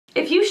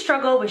If you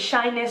struggle with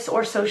shyness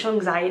or social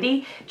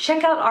anxiety,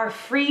 check out our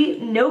free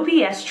No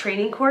BS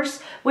training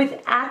course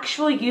with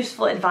actual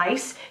useful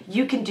advice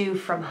you can do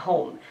from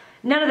home.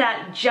 None of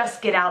that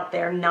just get out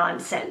there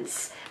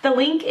nonsense. The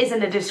link is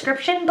in the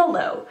description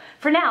below.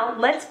 For now,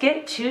 let's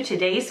get to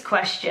today's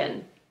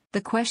question.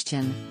 The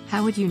question: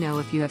 how would you know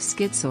if you have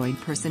schizoid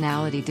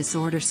personality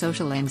disorder,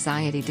 social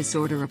anxiety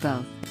disorder, or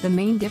both? The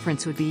main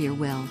difference would be your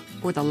will,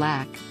 or the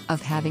lack,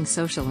 of having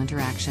social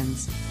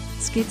interactions.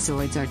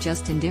 Schizoids are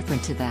just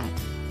indifferent to that.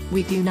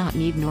 We do not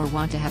need nor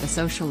want to have a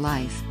social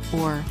life,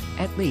 or,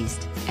 at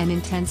least, an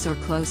intense or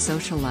close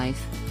social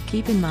life.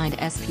 Keep in mind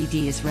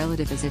SPD is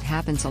relative as it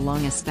happens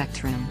along a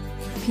spectrum.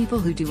 People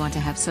who do want to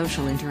have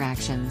social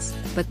interactions,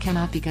 but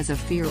cannot because of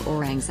fear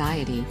or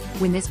anxiety,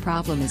 when this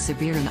problem is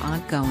severe and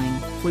ongoing,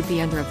 would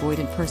be under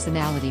avoidant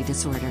personality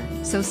disorder.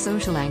 So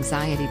social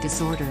anxiety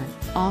disorder,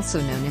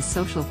 also known as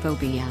social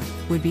phobia,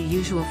 would be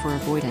usual for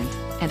avoidant,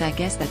 and I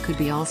guess that could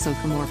be also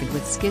comorbid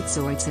with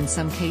schizoids in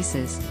some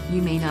cases.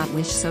 You may not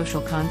wish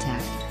social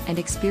contact, and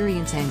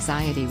experience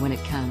anxiety when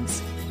it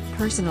comes.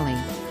 Personally,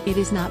 it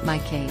is not my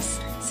case,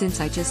 since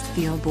I just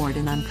feel bored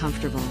and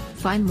uncomfortable.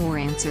 Find more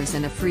answers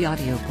and a free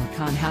audiobook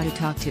on how to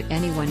talk to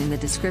anyone in the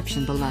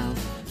description below.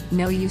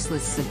 No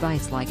useless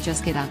advice like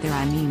just get out there,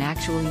 I mean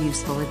actual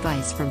useful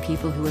advice from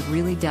people who have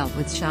really dealt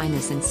with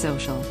shyness and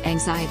social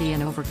anxiety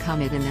and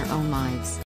overcome it in their own lives.